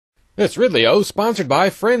It's Ridley O, sponsored by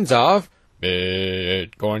friends of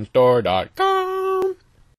BitcoinStore.com.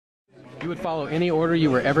 You would follow any order you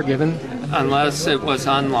were ever given? Unless it was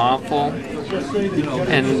unlawful,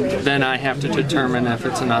 and then I have to determine if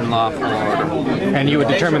it's an unlawful order. And you would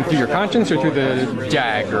determine through your conscience or through the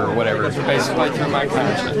JAG or whatever? Basically through my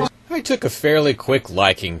conscience. I took a fairly quick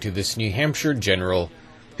liking to this New Hampshire general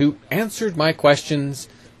who answered my questions,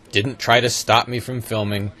 didn't try to stop me from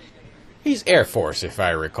filming. He's Air Force, if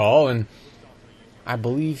I recall, and I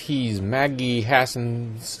believe he's Maggie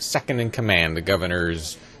Hassan's second in command, the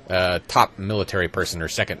governor's top military person or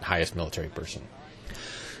second highest military person.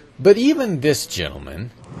 But even this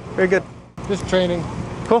gentleman... Very good. Just training.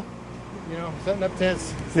 Cool. You know, setting up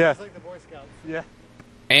tents. Yeah. It's like the Boy Scouts. Yeah.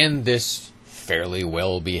 and this fairly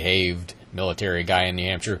well-behaved military guy in New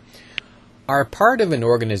Hampshire are part of an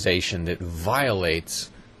organization that violates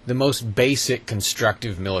the most basic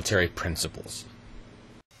constructive military principles.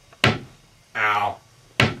 Ow.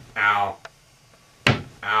 Ow.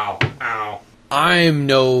 Ow. Ow. I'm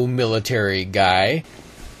no military guy.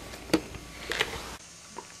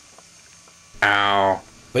 Ow.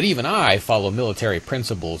 But even I follow military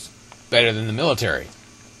principles better than the military.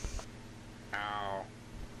 Ow.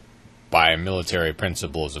 By military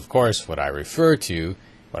principles, of course, what I refer to,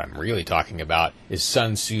 what I'm really talking about, is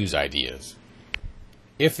Sun Tzu's ideas.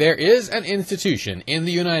 If there is an institution in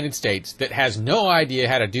the United States that has no idea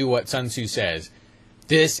how to do what Sun Tzu says,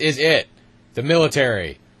 this is it, the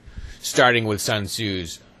military. Starting with Sun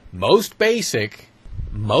Tzu's most basic,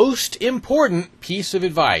 most important piece of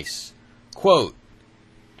advice. Quote,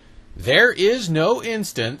 "There is no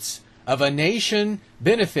instance of a nation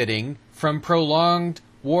benefiting from prolonged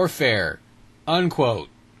warfare." Unquote.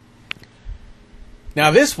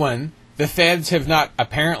 Now this one, the feds have not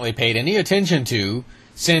apparently paid any attention to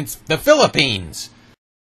since the Philippines.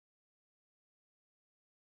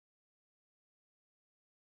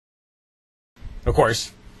 Of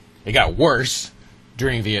course, it got worse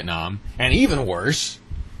during Vietnam, and even worse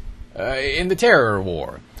in the terror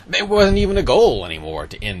war. It wasn't even a goal anymore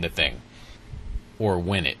to end the thing, or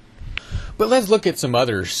win it. But let's look at some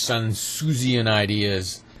other Sun Tzuian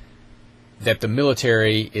ideas that the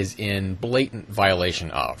military is in blatant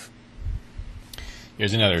violation of.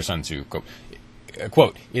 Here's another Sun Tzu quote.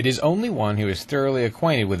 Quote, "It is only one who is thoroughly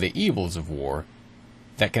acquainted with the evils of war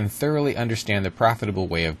that can thoroughly understand the profitable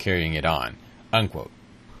way of carrying it on." Unquote.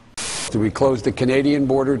 Do we close the Canadian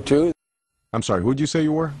border too? I'm sorry, who'd you say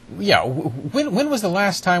you were? Yeah, when was the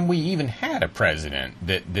last time we even had a president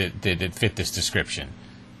that fit this description?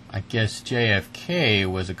 I guess JFK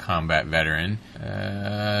was a combat veteran.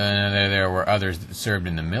 There were others that served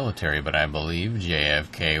in the military, but I believe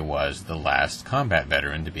JFK was the last combat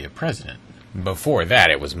veteran to be a president. Before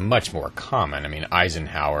that, it was much more common. I mean,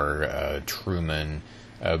 Eisenhower, Truman,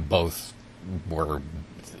 both were,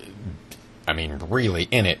 really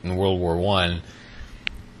in it in World War I.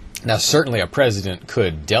 Now, certainly a president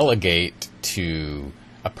could delegate to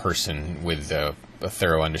a person with a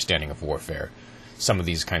thorough understanding of warfare some of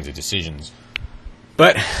these kinds of decisions.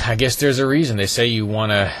 But I guess there's a reason they say you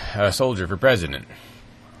want a soldier for president.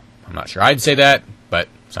 I'm not sure I'd say that, but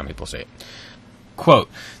some people say it. Quote,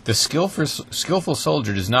 "The skillful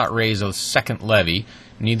soldier does not raise a second levy,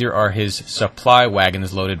 neither are his supply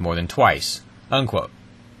wagons loaded more than twice." Unquote.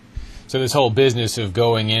 So this whole business of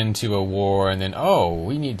going into a war and then,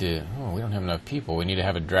 we don't have enough people, we need to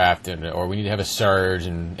have a draft, or we need to have a surge,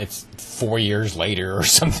 and it's 4 years later or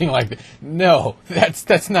something like that. No,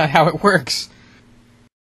 that's not how it works.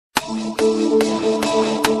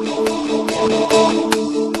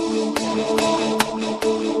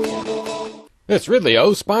 It's Ridley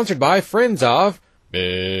O, sponsored by friends of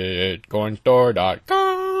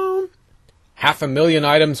BitcoinStore.com. 500,000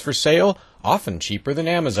 items for sale, often cheaper than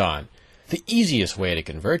Amazon. The easiest way to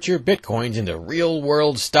convert your bitcoins into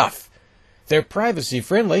real-world stuff. They're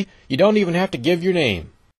privacy-friendly. You don't even have to give your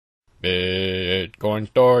name.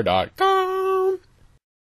 BitcoinStore.com.